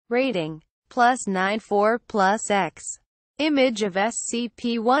Rating +94 plus X. Image of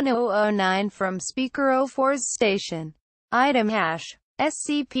SCP-1009 from Speaker 04's station. Item hash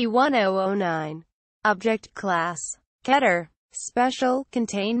SCP-1009. Object Class Keter. Special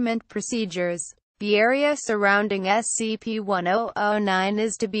Containment Procedures. The area surrounding SCP-1009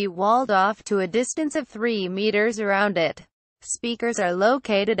 is to be walled off to a distance of 3 meters around it. Speakers are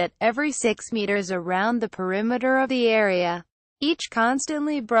located at every 6 meters around the perimeter of the area, each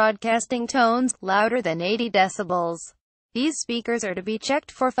constantly broadcasting tones louder than 80 decibels. These speakers are to be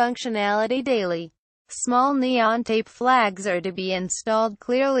checked for functionality daily. Small neon tape flags are to be installed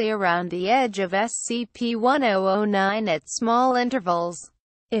clearly around the edge of SCP-1009 at small intervals.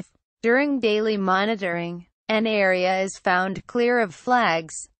 If, during daily monitoring, an area is found clear of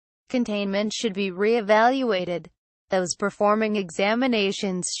flags, containment should be re-evaluated. Those performing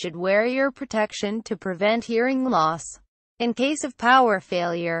examinations should wear ear protection to prevent hearing loss. In case of power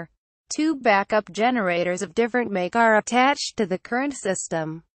failure, 2 backup generators of different make are attached to the current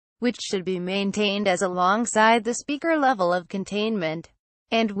system, which should be maintained as alongside the speaker level of containment,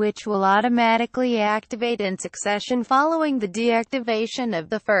 and which will automatically activate in succession following the deactivation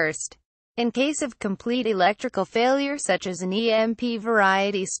of the first. In case of complete electrical failure such as an EMP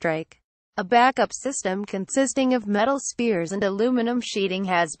variety strike, a backup system consisting of metal spheres and aluminum sheeting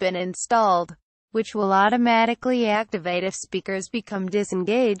has been installed, which will automatically activate if speakers become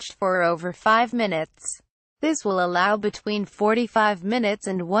disengaged for over 5 minutes. This will allow between 45 minutes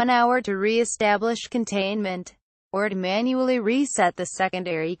and 1 hour to re-establish containment, or to manually reset the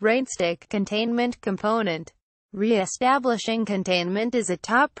secondary RainStick containment component. Re-establishing containment is a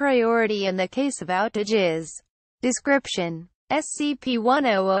top priority in the case of outages. Description: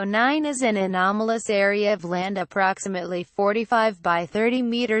 SCP-1009 is an anomalous area of land approximately 45 by 30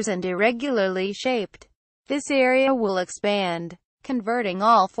 meters and irregularly shaped. This area will expand, converting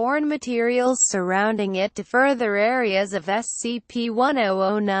all foreign materials surrounding it to further areas of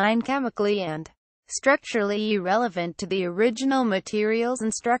SCP-1009 chemically and structurally irrelevant to the original materials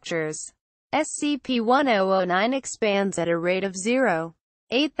and structures. SCP-1009 expands at a rate of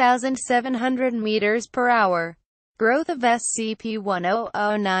 0.8700 meters per hour. Growth of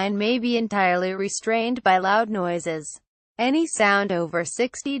SCP-1009 may be entirely restrained by loud noises. Any sound over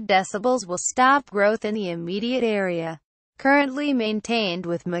 60 decibels will stop growth in the immediate area. Currently maintained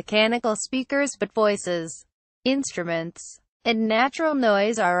with mechanical speakers, but voices, instruments, and natural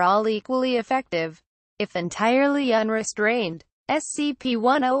noise are all equally effective. If entirely unrestrained,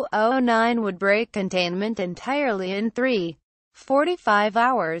 SCP-1009 would break containment entirely in 3.45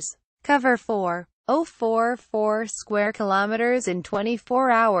 hours, cover 4.044 square kilometers in 24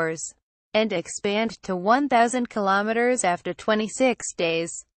 hours, and expand to 1,000 kilometers after 26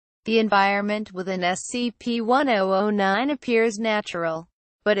 days. The environment within SCP-1009 appears natural,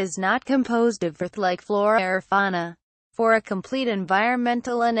 but is not composed of Earth-like flora or fauna. For a complete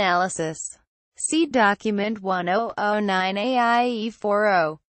environmental analysis, see Document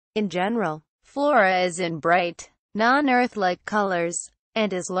 1009-AIE-40. In general, flora is in bright, non-Earth-like colors,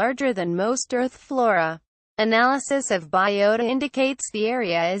 and is larger than most Earth flora. Analysis of biota indicates the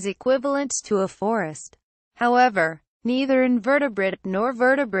area is equivalent to a forest. However, neither invertebrate nor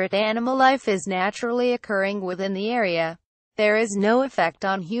vertebrate animal life is naturally occurring within the area. There is no effect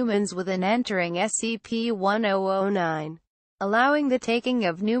on humans within entering SCP-1009, allowing the taking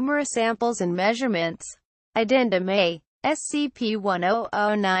of numerous samples and measurements. Addendum A.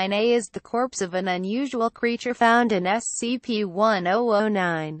 SCP-1009-A is the corpse of an unusual creature found in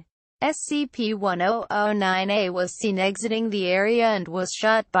SCP-1009. SCP-1009-A was seen exiting the area and was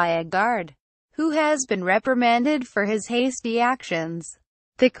shot by a guard, who has been reprimanded for his hasty actions.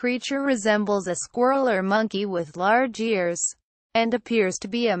 The creature resembles a squirrel or monkey with large ears, and appears to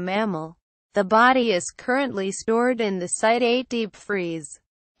be a mammal. The body is currently stored in the Site-8 deep freeze,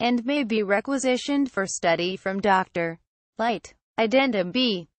 and may be requisitioned for study from Dr. Light. Addendum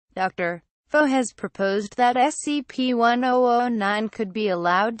B. Dr. Fo has proposed that SCP-1009 could be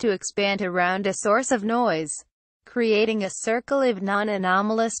allowed to expand around a source of noise, creating a circle of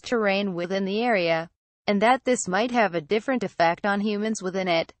non-anomalous terrain within the area, and that this might have a different effect on humans within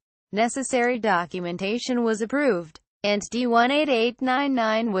it. Necessary documentation was approved, and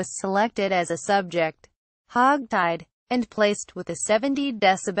D18899 was selected as a subject. Hogtied, and placed with a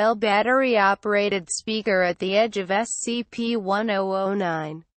 70-decibel battery-operated speaker at the edge of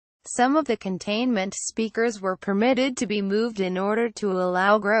SCP-1009. Some of the containment speakers were permitted to be moved in order to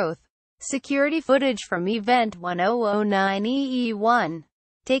allow growth. Security footage from Event 1009-EE1,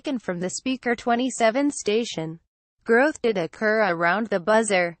 taken from the Speaker 27 station. Growth did occur around the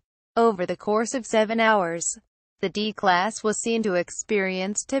buzzer, over the course of 7 hours. The D-class was seen to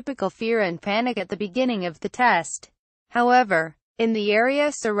experience typical fear and panic at the beginning of the test. However, in the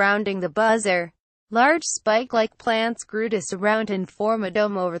area surrounding the buzzer, large spike-like plants grew to surround and form a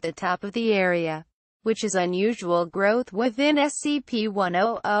dome over the top of the area, which is unusual growth within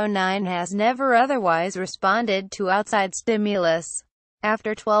SCP-1009 has never otherwise responded to outside stimulus.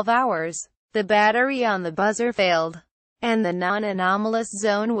 After 12 hours, the battery on the buzzer failed, and the non-anomalous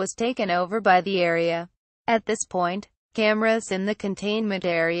zone was taken over by the area. At this point, cameras in the containment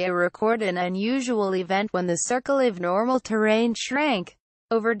area record an unusual event when the circle of normal terrain shrank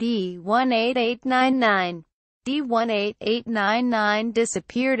over D18899. D18899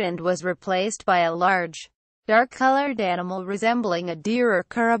 disappeared and was replaced by a large, dark-colored animal resembling a deer or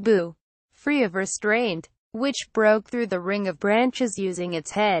caribou, free of restraint, which broke through the ring of branches using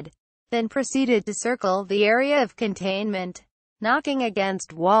its head, then proceeded to circle the area of containment, knocking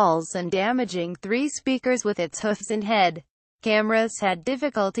against walls and damaging 3 speakers with its hoofs and head. Cameras had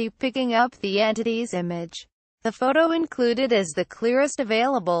difficulty picking up the entity's image. The photo included is the clearest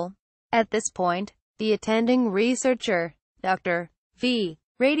available. At this point, the attending researcher, Dr. V,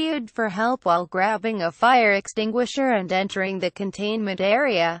 radioed for help while grabbing a fire extinguisher and entering the containment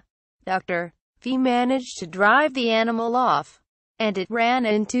area. Dr. V managed to drive the animal off, and it ran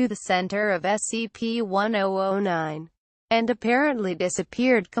into the center of SCP-1009, and apparently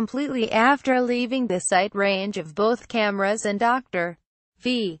disappeared completely after leaving the sight range of both cameras and Dr.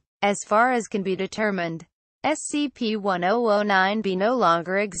 V. As far as can be determined, SCP-1009-B no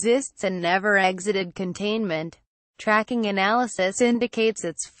longer exists and never exited containment. Tracking analysis indicates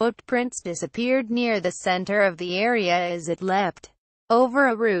its footprints disappeared near the center of the area as it leapt over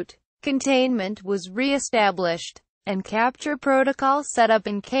a route. Containment was re-established, and capture protocol set up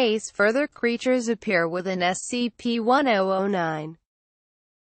in case further creatures appear within SCP-1009.